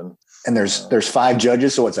 7. And there's 5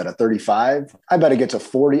 judges, so it's at a 35. I bet it gets a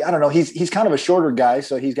 40. I don't know. He's kind of a shorter guy,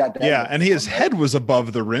 so he's got that. Yeah, and his head was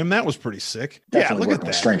above the rim. That was pretty sick. Definitely yeah, look at working with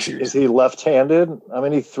that. strength Is shoes. he left-handed? I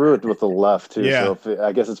mean, he threw it with the left too. Yeah. So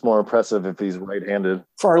I guess it's more impressive if he's right-handed.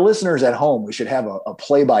 For our listeners at home, we should have a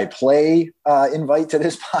play-by-play invite to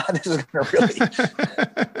this pod. This is going to really.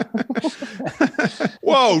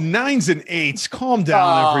 Whoa, 9s and 8s. Calm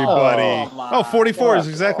down, everybody. Oh, 44 is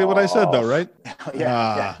exactly what I said, though, right?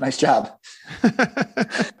 Yeah, nice job.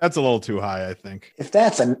 That's a little too high, I think. If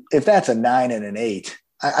that's a 9 and an 8,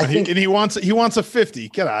 I think he wants a 50.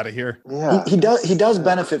 Get out of here. Yeah, he does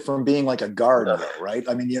benefit from being like a guard, though, right?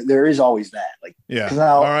 I mean, there is always that. Like, yeah. Because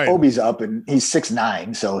now Obi's up and he's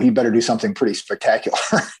 6'9", so he better do something pretty spectacular.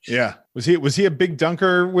 Yeah. Was he a big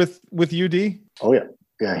dunker with UD? Oh yeah.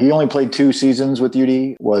 Yeah, he only played 2 seasons with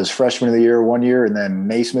UD. Was freshman of the year 1 year, and then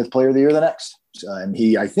Naismith player of the year the next. And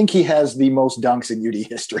I think he has the most dunks in UD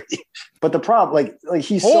history. But the problem, like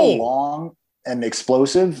he's so long and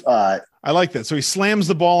explosive. I like that. So he slams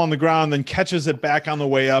the ball on the ground, then catches it back on the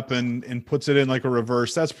way up and puts it in like a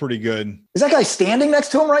reverse. That's pretty good. Is that guy standing next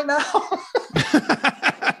to him right now?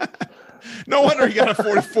 No wonder he got a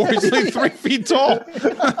 44. He's like 3 feet tall.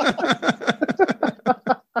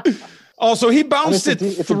 Also, he bounced it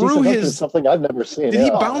through his something I've never seen. Did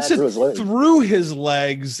he bounce it through his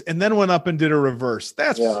legs and then went up and did a reverse?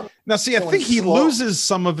 Now see, I think he loses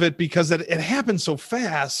some of it because it happened so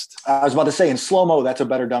fast. I was about to say in slow-mo, that's a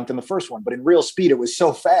better dunk than the first one, but in real speed, it was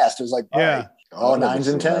so fast. It was like, yeah. Oh, 9s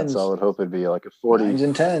and 10s. So I would hope it'd be like a 40. 9s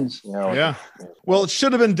and 10s. You know, yeah. Well, it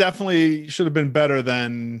should have been better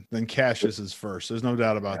than Cassius's first. There's no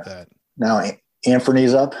doubt about that. Now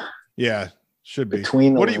Anthony's up. Yeah. Should be.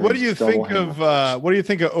 What do you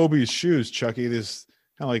think of Obi's shoes, Chucky? This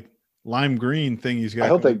kind of like lime green thing he's got. I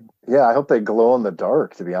hope they glow in the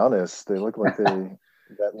dark, to be honest. They look like they do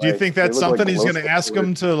you think that's something he's going to ask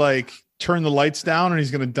him to like turn the lights down and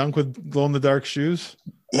he's going to dunk with glow in the dark shoes?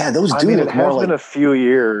 Yeah, those do it has been a few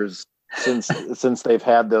years since they've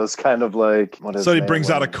had those kind of like so he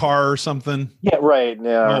brings out a car or something. Yeah, right.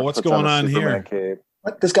 Yeah. Oh, what's going on here? Cape.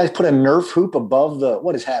 What? This guy's put a Nerf hoop above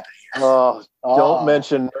what is happening here? Don't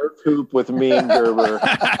mention Nerf hoop with me and Gerber.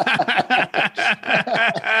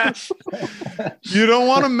 You don't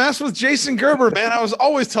want to mess with Jason Gerber, man. I was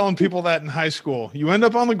always telling people that in high school. You end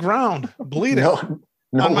up on the ground bleeding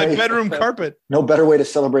on my bedroom carpet. No better way to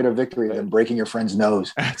celebrate a victory than breaking your friend's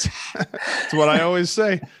nose. That's what I always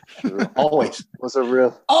say. Always. It was a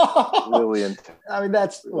really intense. I mean,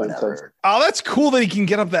 that's whatever. Oh, that's cool that he can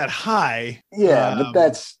get up that high. Yeah, but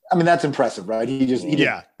that's impressive, right? He just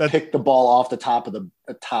picked the ball off the top of the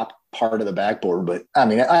top part of the backboard. But I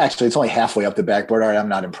mean, actually, it's only halfway up the backboard. All right, I'm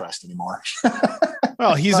not impressed anymore.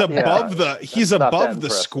 Well, he's above the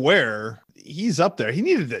square. He's up there. He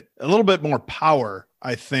needed a little bit more power,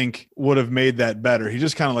 I think, would have made that better. He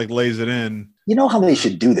just kind of like lays it in. You know how they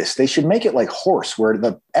should do this? They should make it like horse,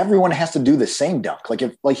 where everyone has to do the same dunk. Like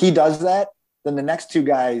if he does that, then the next 2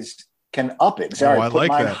 guys can up it and say, all right, put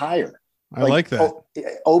mine higher. I like that.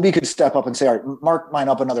 Obi could step up and say, all right, mark mine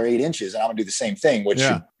up another 8 inches, and I'm gonna do the same thing, which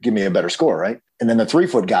should give me a better score, right? And then the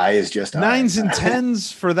 3-foot guy is just 9s and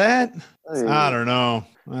 10s for that. I don't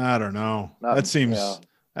know.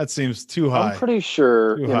 That seems too high. I'm pretty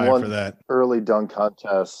sure too in high one for that early dunk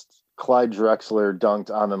contest, Clyde Drexler dunked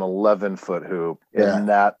on an 11-foot hoop, and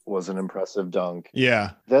that was an impressive dunk.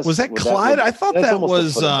 Yeah, was that Clyde? I thought that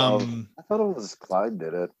was. I thought it was Clyde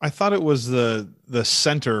did it. I thought it was the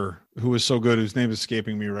center who was so good, whose name is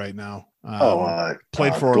escaping me right now.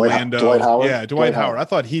 Played for Orlando. Dwight Howard. Yeah, Dwight Howard. I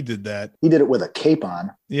thought he did that. He did it with a cape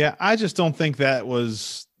on. Yeah, I just don't think that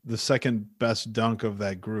was the second best dunk of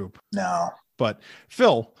that group. No. But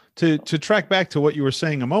Phil, to track back to what you were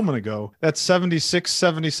saying a moment ago, that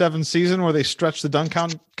 76-77 season where they stretched the dunk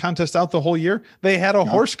contest out the whole year, they had a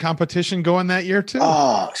horse competition going that year too.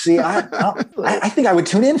 Oh, see, I think I would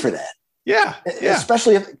tune in for that. Yeah.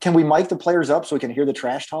 Especially can we mic the players up so we can hear the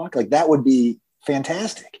trash talk? Like that would be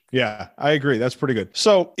fantastic. Yeah, I agree. That's pretty good.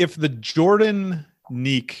 So if the Jordan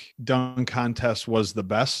Neek dunk contest was the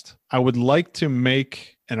best, I would like to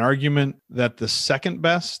make an argument that the second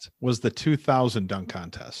best was the 2000 dunk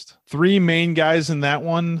contest. 3 main guys in that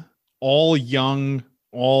one, all young,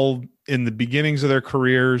 all in the beginnings of their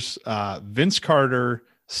careers. Vince Carter,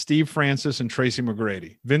 Steve Francis, and Tracy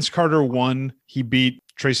McGrady. Vince Carter won. He beat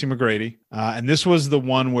Tracy McGrady. And this was the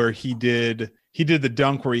one where he did the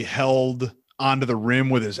dunk where he held onto the rim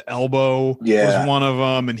with his elbow. Was one of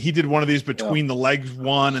them. And he did one of these between the legs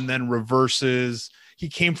one and then reverses. He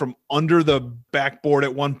came from under the backboard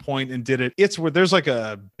at one point and did it. It's where there's like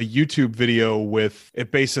a YouTube video with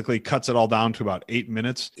it basically cuts it all down to about 8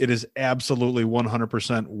 minutes. It is absolutely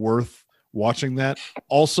 100% worth watching that.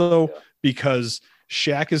 Also, because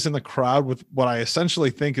Shaq is in the crowd with what I essentially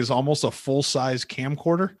think is almost a full-size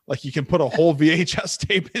camcorder. Like you can put a whole VHS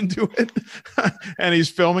tape into it and he's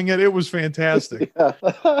filming it. It was fantastic.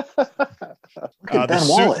 Look at Ben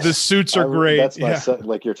Wallace. The suits are great. That's my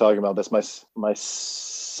like you're talking about. That's my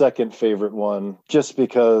second favorite one, just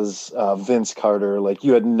because Vince Carter, like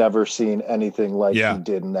you had never seen anything like he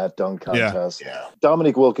did in that dunk contest. Yeah.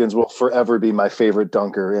 Dominique Wilkins will forever be my favorite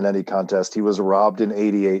dunker in any contest. He was robbed in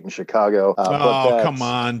 '88 in Chicago. Come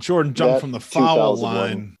on, Jordan jumped from the foul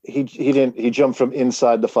line. He didn't. He jumped from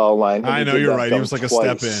inside the foul line. I know you're right. He was like twice.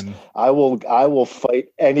 A step in. I will fight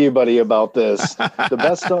anybody about this. The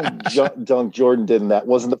best dunk Jordan did in that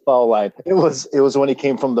wasn't the foul line. It was when he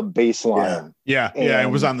came from the baseline. Yeah. It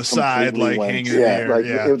was on the side, like hanging in the air.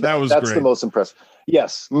 That's great. The most impressive.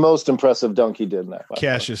 Yes, most impressive dunk he did in that.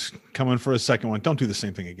 Cassius coming for a second one. Don't do the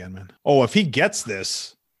same thing again, man. Oh, if he gets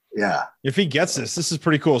this. Yeah. If he gets this is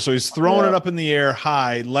pretty cool. So he's throwing it up in the air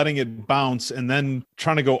high, letting it bounce, and then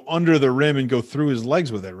trying to go under the rim and go through his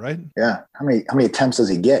legs with it, right? Yeah. How many attempts does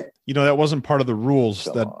he get? You know, that wasn't part of the rules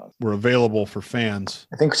that were available for fans.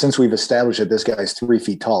 I think since we've established that this guy's 3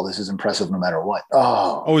 feet tall, this is impressive no matter what.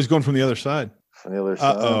 Oh, he's going from the other side. From the other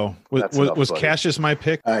side. Uh-oh. Was Cassius my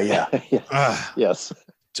pick? Yeah. Yes.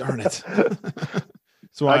 Darn it.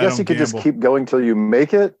 So I guess you could just keep going till you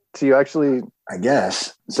make it. Till you actually, I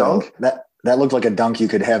guess. Dunk? So that looked like a dunk you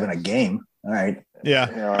could have in a game. All right. Yeah.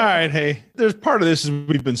 All right. Hey, there's part of this is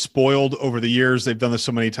we've been spoiled over the years. They've done this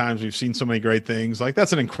so many times. We've seen so many great things. Like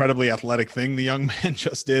that's an incredibly athletic thing the young man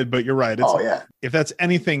just did. But you're right. If that's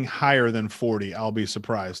anything higher than 40, I'll be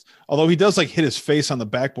surprised. Although he does like hit his face on the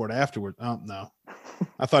backboard afterward. Oh, no.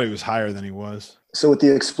 I thought he was higher than he was. So with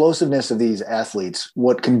the explosiveness of these athletes,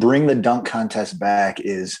 what can bring the dunk contest back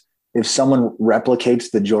is if someone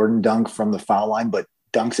replicates the Jordan dunk from the foul line, but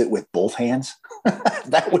dunks it with both hands.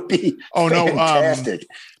 That would be fantastic.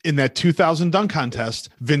 In that 2000 dunk contest,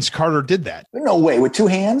 Vince Carter did that. No way. With 2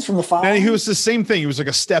 hands from the foul line? And he was the same thing. He was like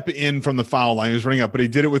a step in from the foul line. He was running up, but he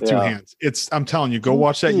did it with 2 hands. I'm telling you, go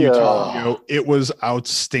watch that YouTube video. It was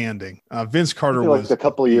outstanding. Vince Carter was like a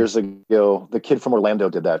couple of years ago. The kid from Orlando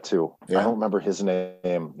did that too. Yeah. I don't remember his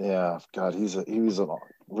name. Yeah. God, he was a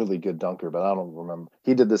really good dunker, but I don't remember.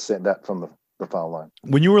 He did that from the foul line.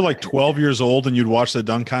 When you were like 12 years old and you'd watch the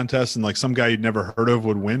dunk contest and like some guy you'd never heard of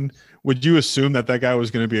would win, would you assume that guy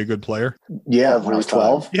was going to be a good player? Yeah, when I was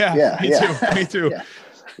 12. Yeah, me too.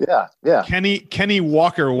 Yeah. Kenny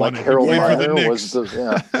Walker won it. Harold Miner was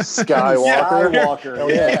Skywalker.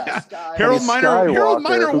 Harold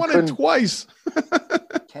Miner won it twice.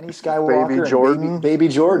 Kenny Skywalker, Baby Jordan. Baby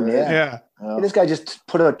Jordan, yeah. This guy just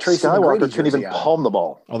put a Tracy Skywalker couldn't even palm the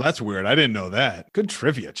ball. Oh, that's weird. I didn't know that. Good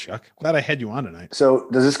trivia, Chuck. Glad I had you on tonight. So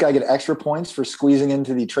does this guy get extra points for squeezing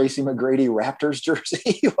into the Tracy McGrady Raptors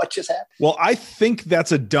jersey? What just happened? Well, I think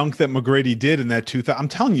that's a dunk that McGrady did in that 2000. I'm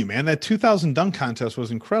telling you, man, that 2000 dunk contest was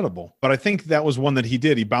incredible. But I think that was one that he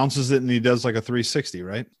did. He bounces it and he does like a 360,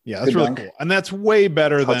 right? Yeah, that's really cool. And that's way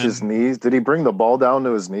better than his knees. Did he bring the ball down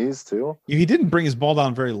to his knees too? He didn't bring his ball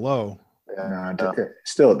down very low.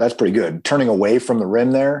 Still, that's pretty good. Turning away from the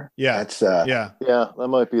rim there. Yeah. That's that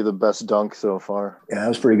might be the best dunk so far. Yeah, that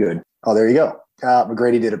was pretty good. Oh, there you go.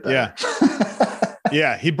 McGrady did it better.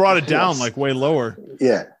 Yeah. He brought it down like way lower.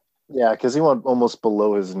 Yeah. Yeah, because he went almost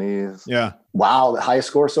below his knees. Yeah. Wow, the highest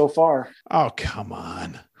score so far. Oh, come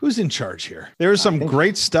on. Who's in charge here? There was some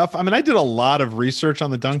great stuff. I mean, I did a lot of research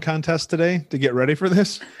on the dunk contest today to get ready for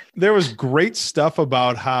this. There was great stuff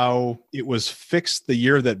about how it was fixed the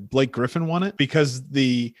year that Blake Griffin won it because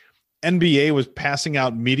the NBA was passing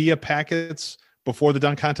out media packets before the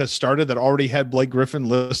dunk contest started that already had Blake Griffin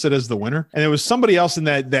listed as the winner. And there was somebody else in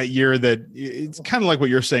that year that it's kind of like what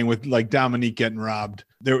you're saying with like Dominique getting robbed.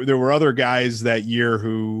 There were other guys that year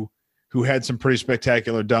who had some pretty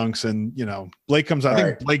spectacular dunks. And, you know, Blake comes out. I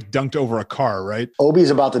think Blake dunked over a car, right?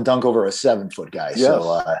 Obi's about to dunk over a 7-foot guy. Yes, so,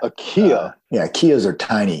 a Kia. Kias are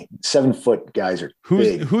tiny. 7-foot guys are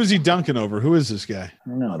big. Who's he dunking over? Who is this guy? I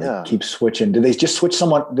don't know. They keep switching. Did they just switch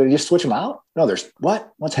someone? Did they just switch him out? No, there's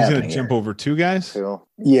what? What's happening? He's going to jump over 2 guys?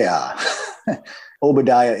 Yeah.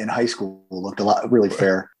 Obadiah in high school looked really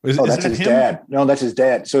fair. That's his dad. No, that's his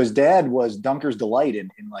dad. So his dad was Dunker's Delight in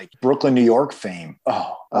like Brooklyn, New York fame. It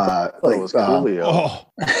was Coolio.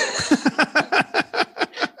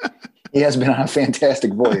 He has been on a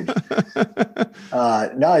fantastic voyage.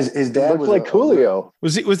 No, his dad was like Coolio.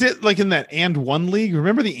 Was it like in that And One League?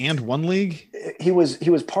 Remember the And One League? He was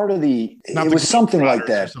part of the. It was something like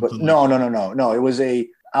that. But no. It was a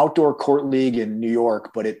outdoor court league in New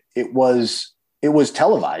York, but it was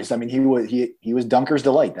televised. I mean, he was Dunker's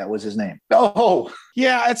Delight. That was his name. Oh,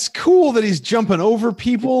 yeah. It's cool that he's jumping over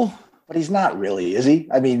people, but he's not really, is he?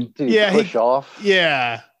 I mean, did he push off?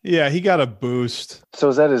 Yeah, he got a boost. So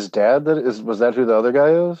is that his dad? Was that who the other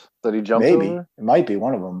guy is that he jumped over? It might be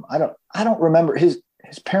one of them. I don't remember. His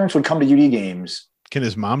his parents would come to UD games. Can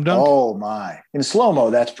his mom dunk? Oh my! In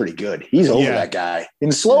slow-mo, that's pretty good. He's over that guy.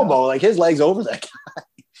 In slow-mo, like his leg's over that guy.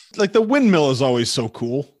 Like the windmill is always so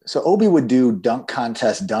cool. So Obi would do dunk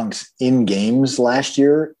contest dunks in games last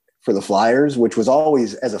year for the Flyers, which was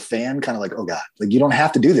always, as a fan, kind of like, oh God, like you don't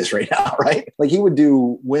have to do this right now, right? Like he would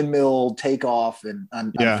do windmill takeoff and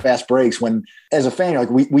on fast breaks when, as a fan, you're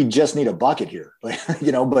like, we just need a bucket here, like,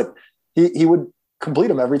 but he would complete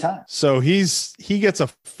them every time. So he gets a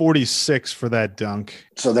 46 for that dunk.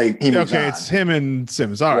 So it's him and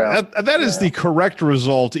Simmons. All right. That is the correct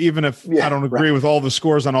result, even if I don't agree with all the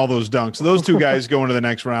scores on all those dunks. Those two guys going to the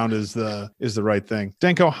next round is the right thing.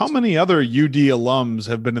 Danko, how many other UD alums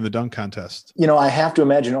have been in the dunk contest? I have to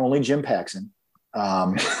imagine only Jim Paxson.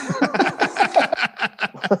 I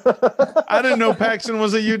didn't know Paxson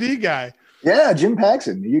was a UD guy. Yeah, Jim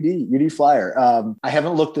Paxson, UD Flyer. I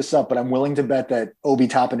haven't looked this up, but I'm willing to bet that Obi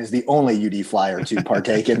Toppin is the only UD Flyer to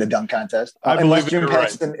partake in the dunk contest. I believe Jim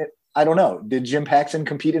Paxson. Right. I don't know. Did Jim Paxson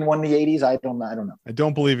compete in one in the 80s? I don't know. I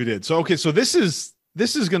don't believe he did. So so this is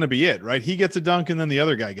going to be it, right? He gets a dunk, and then the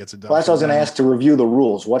other guy gets a dunk. Well, that's what I was going to ask to review the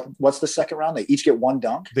rules. What's the second round? They each get one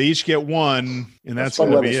dunk. They each get one, and that's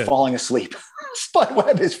going to be it. Falling asleep. Spud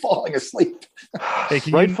Webb is falling asleep. Hey,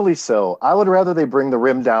 rightfully so. I would rather they bring the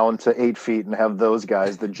rim down to 8 feet and have those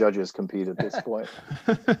guys, the judges, compete at this point.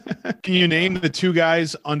 Can you name the two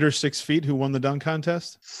guys under 6 feet who won the dunk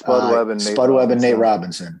contest? Spud Webb and Nate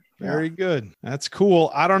Robinson. Very good. That's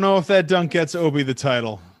cool. I don't know if that dunk gets Obi the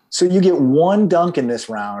title. So you get one dunk in this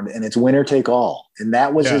round, and it's winner take all. And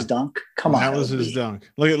that was his dunk? Come on. That was his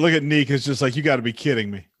dunk. Look at Neek. It's just like, you got to be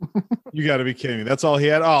kidding me. You got to be kidding me. That's all he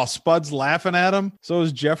had. Oh, Spud's laughing at him. So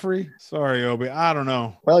is Jeffrey. Sorry, Obi. I don't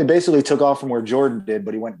know. Well, he basically took off from where Jordan did,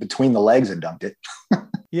 but he went between the legs and dunked it.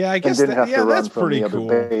 Yeah, I guess that's pretty cool.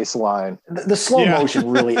 Baseline. The slow motion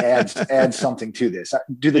really adds something to this.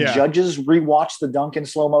 Do the judges rewatch the dunk in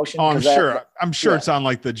slow motion? Oh, I'm sure it's on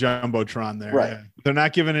like the jumbotron there. Right. Yeah. They're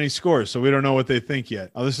not giving any scores, so we don't know what they think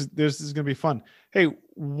yet. Oh, this is going to be fun. Hey,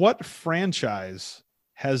 what franchise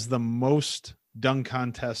has the most dunk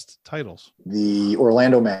contest titles? The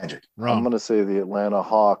Orlando Magic. Wrong. I'm going to say the Atlanta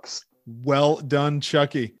Hawks. Well done,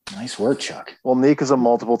 Chucky. Nice work, Chuck. Well, Neek is a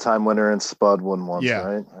multiple-time winner, and Spud won once,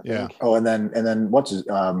 right? I think. Oh, and then what's his?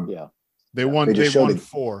 They won. They won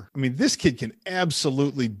 4. I mean, this kid can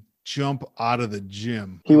absolutely jump out of the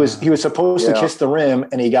gym. He was supposed to kiss the rim,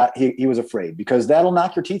 and he was afraid because that'll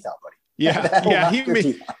knock your teeth out, buddy. Yeah.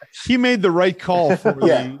 He made the right call for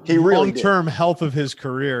the long-term health of his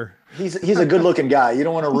career. He's a good-looking guy. You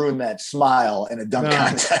don't want to ruin that smile in a dunk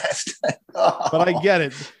contest. But I get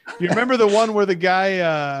it. You remember the one where the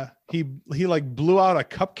guy he like blew out a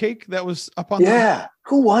cupcake that was up on? Yeah.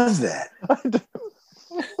 Who was that?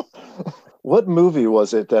 What movie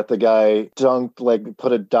was it that the guy dunked, like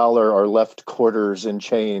put $1 or left quarters in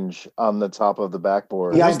change on the top of the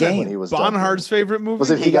backboard? He Got Game. When he was Bonhard's favorite movie? Was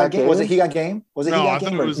it He Got Game? Was it He Got Game? Was it He Got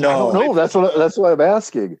Game? No, that's what I'm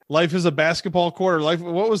asking. Life is a Basketball Quarter.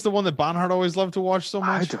 What was the one that Bonhard always loved to watch so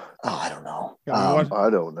much? I don't know. I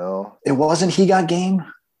don't know. It wasn't He Got Game?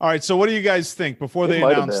 All right, so what do you guys think before they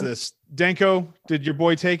announce this? Danko, did your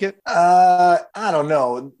boy take it? I don't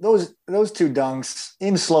know. Those two dunks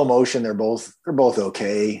in slow motion, they're both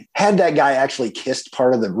okay. Had that guy actually kissed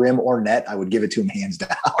part of the rim or net, I would give it to him hands down.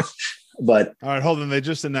 But all right, hold on. They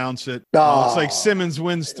just announced it. Looks like Simmons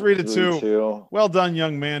wins 3-2. Well done,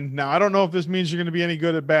 young man. Now I don't know if this means you're going to be any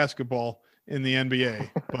good at basketball in the NBA,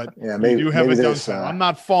 but you do have a dunk. I'm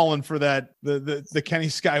not falling for that. The Kenny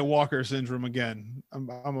Skywalker syndrome again.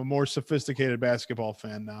 I'm a more sophisticated basketball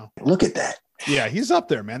fan now. Look at that. Yeah, he's up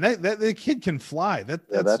there, man. That the kid can fly.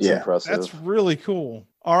 That's impressive. That's really cool.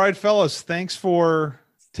 All right, fellas, thanks for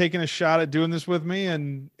taking a shot at doing this with me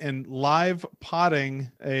and live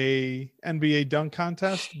potting a NBA dunk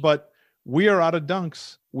contest. But we are out of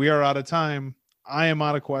dunks. We are out of time. I am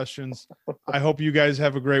out of questions. I hope you guys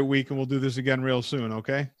have a great week, and we'll do this again real soon,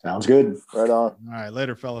 okay? Sounds good. Right on. All right,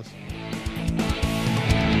 later, fellas.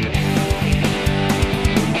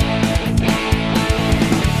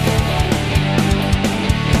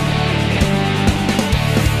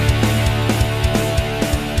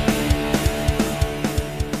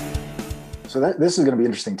 So this is going to be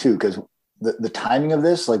interesting, too, because the timing of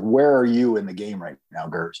this, like, where are you in the game right now,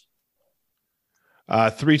 Gers?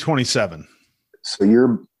 3:27. So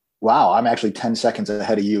I'm actually 10 seconds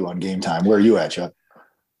ahead of you on game time. Where are you at, Chuck?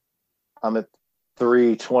 I'm at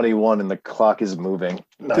 3:21 and the clock is moving.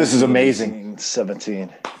 This is amazing. 17.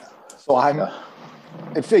 So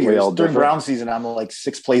it figures during ground season, I'm like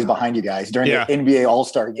 6 plays behind you guys. During the NBA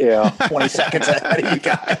All-Star game, 20 seconds ahead of you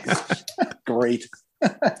guys. Great.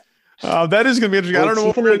 That is going to be interesting. Well, I don't know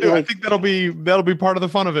what even we're going to do. like- I think that'll be part of the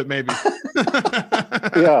fun of it, maybe.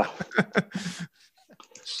 Yeah.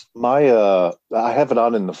 I have it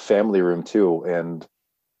on in the family room too, and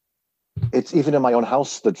it's even in my own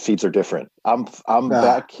house. The feeds are different. I'm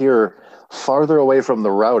back here, farther away from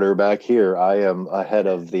the router. Back here, I am ahead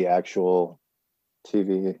of the actual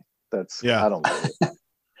TV. I don't know.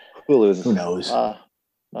 Hulu. Who knows?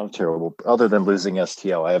 I'm terrible. Other than losing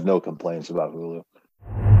STL, I have no complaints about Hulu.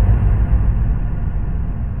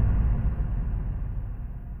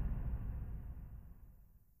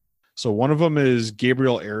 So one of them is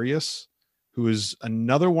Gabriel Arias, who is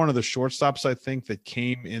another one of the shortstops, I think, that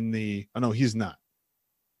came in the. Oh, no, he's not.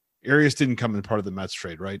 Arias didn't come in part of the Mets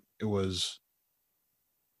trade, right? It was.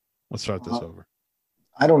 Let's start this over.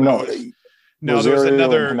 I don't know. No, there's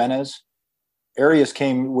another. Jimenez. Arias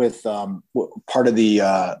came with part of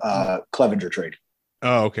the Clevenger trade.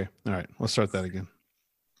 Oh, okay. All right. Let's start that again.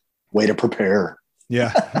 Way to prepare.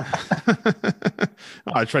 Yeah.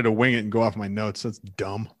 I tried to wing it and go off my notes. That's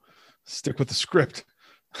dumb. Stick with the script.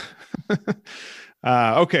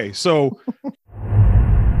 Okay, so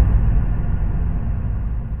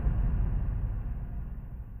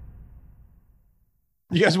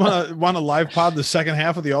you guys want to live pod the second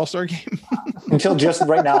half of the All-Star game? Until just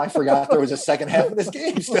right now, I forgot there was a second half of this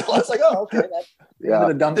game. Still, I was like, "Oh, okay,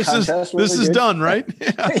 Yeah. done This contest. is done, right?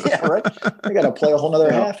 Yeah, right. I got to play a whole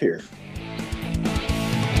nother half here."